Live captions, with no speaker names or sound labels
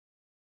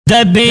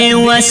دبی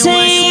وسی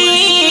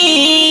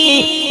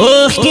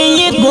اوخ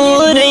کی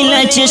گوری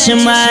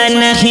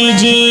لچشمان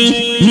خیجی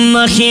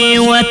مخی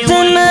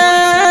وطن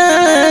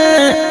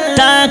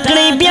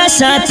تاکڑی بیا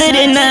ساتر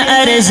نا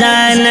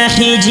ارزان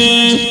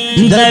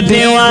خیجی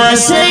دبی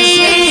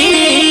وسی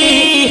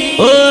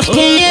اوخ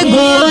کی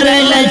گوری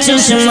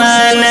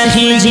لچشمان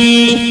خیجی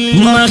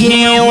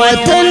مخی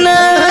وطن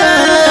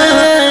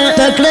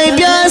تکڑی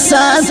بیا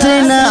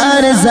ساتر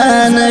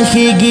ارزان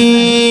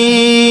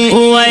خیگی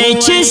وای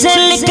چې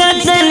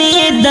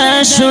سلکتنی دا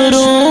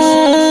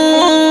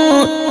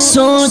شروع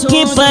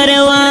سوکی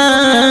پروا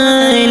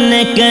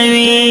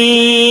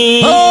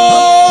نکوي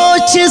او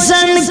چې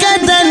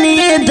سلکتنی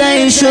دا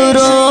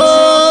شروع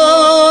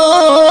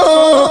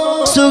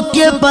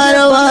سوکی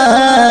پروا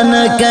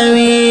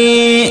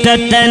نکوي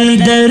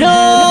تتندرو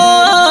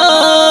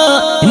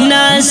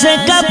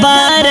نازک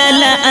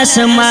بارل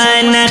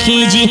اسمان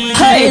خیجی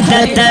ہے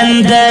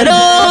تتندرو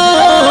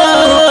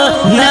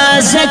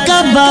نازک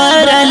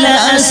بارل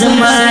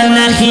اسمان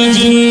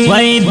خیجی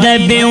وی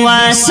دبی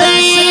واسی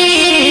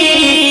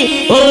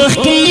اوخ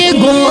کی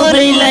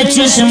گوری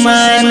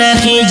لچشمان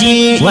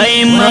خیجی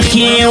وی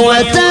مخی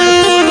وطن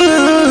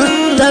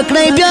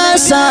تکڑی بیا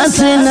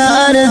ساتن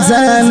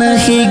ارزان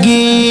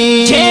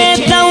خیگی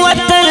چیتا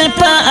وطن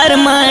پا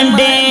ارمان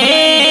دیر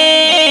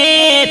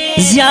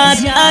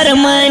زیاد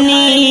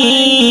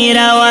ارمانی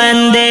روان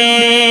دے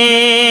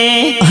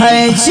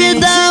ہے چی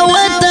دا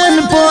وطن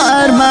پا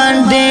ارمان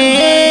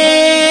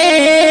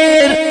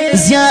دیر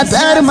زیاد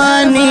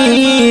ارمانی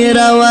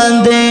روان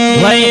دے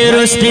وی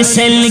رست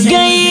سل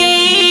گئی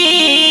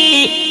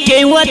کہ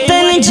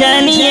وطن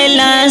جانی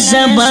لا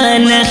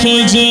زبان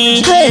خیجی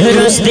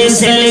رست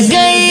سل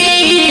گئی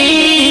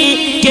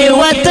کہ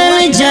وطن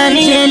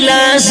جانی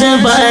لا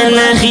زبان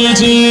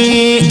خیجی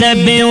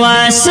دبی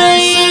واسی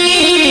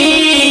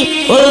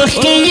اوخ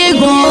کی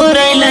گور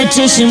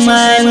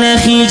لچشمان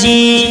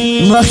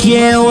خیجی مخی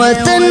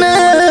وطن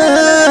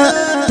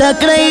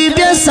تکڑی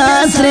بیا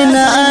ساترن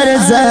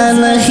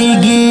ارزان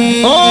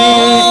خیگی او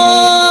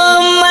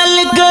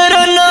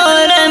ملګرو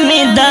نور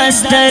می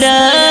داستر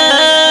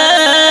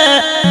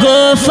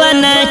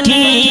گوفنا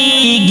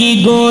کیگی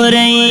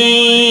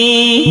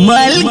گورئی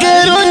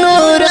ملګرو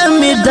نور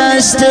می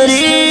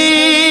داستری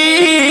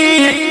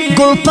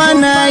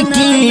گوفنا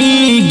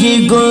کیگی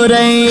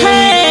گورئی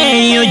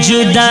یو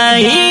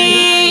جدائی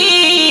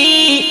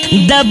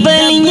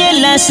دبل یہ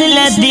لسل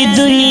دی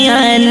دنیا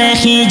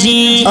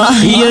نخیجی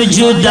یو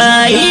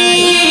جدائی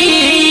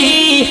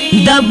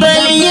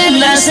دبل یہ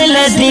لسل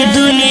دی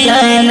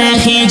دنیا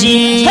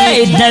نخیجی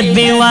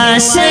دبی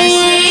واسی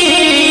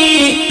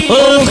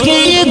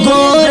اوخی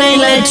گور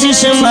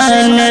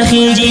لچشمان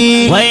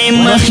نخیجی وی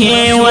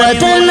مخی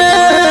وطن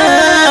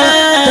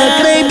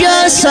تکڑی بیا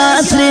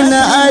ساترن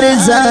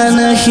ارزان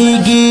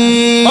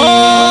خیگی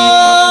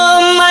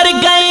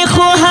مرگئی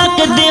خو حق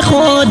دی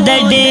خود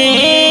دے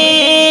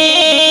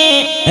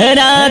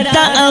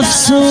راتا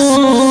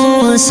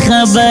افسوس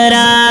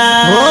خبرہ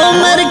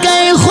عمر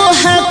گئی خو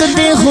حق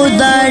دی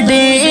خدا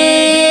دے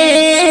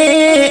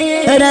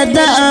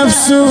راتا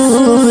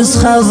افسوس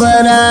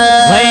خبرہ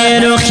وی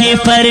رخی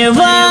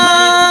پرواز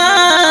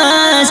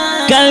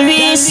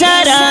کوي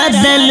سرا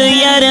دل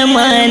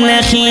یرمان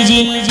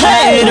خیجی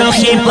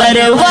رخی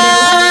پرواز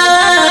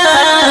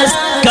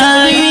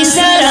کوي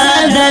سرا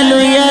دل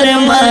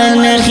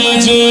یرمان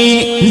خیجی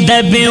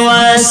دبی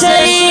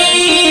واسی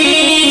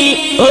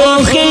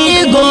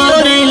اوخی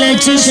گور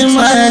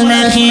لچشمان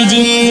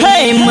خیجی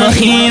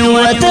مخی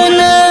وطن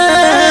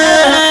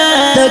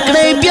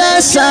تکڑی بیا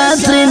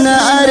ساترن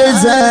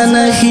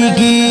ارزان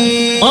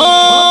خیگی او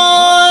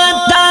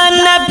تا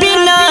نبی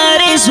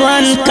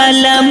نارزوان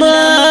قلم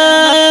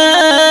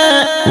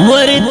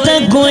ورت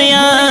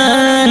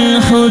گویان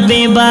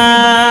حبیبا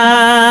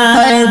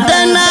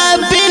دنا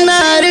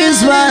بنا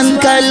رضوان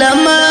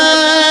کلم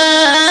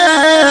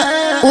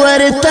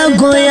ورتا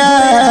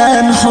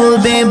گویان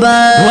حبیبا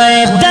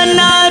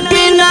دنا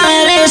بنا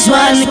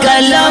رضوان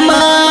کلم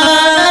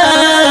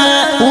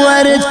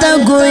ورتا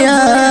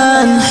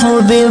گویان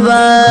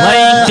حبیبا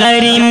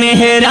کری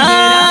مہران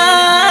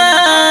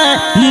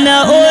نہ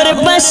اور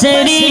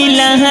بسری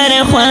لہر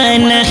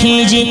خوان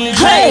خیجی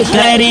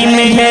کری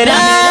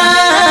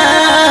مہران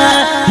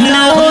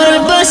نہ اور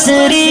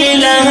بسری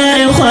لہر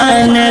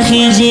خوان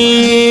خیجی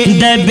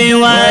دبی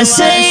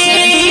واسی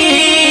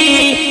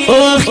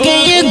اوخ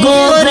کی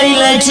گور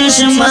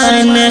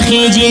لچشمان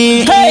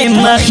خیجی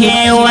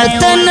مخی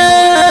وطن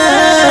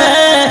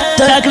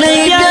تکڑی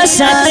بیا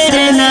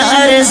ساترن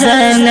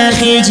ارزان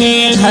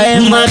خیجی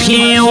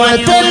مخی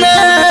وطن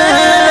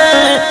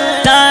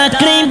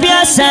تکڑی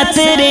بیا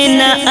ساترن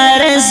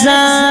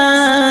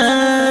ارزان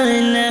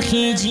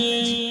خیجی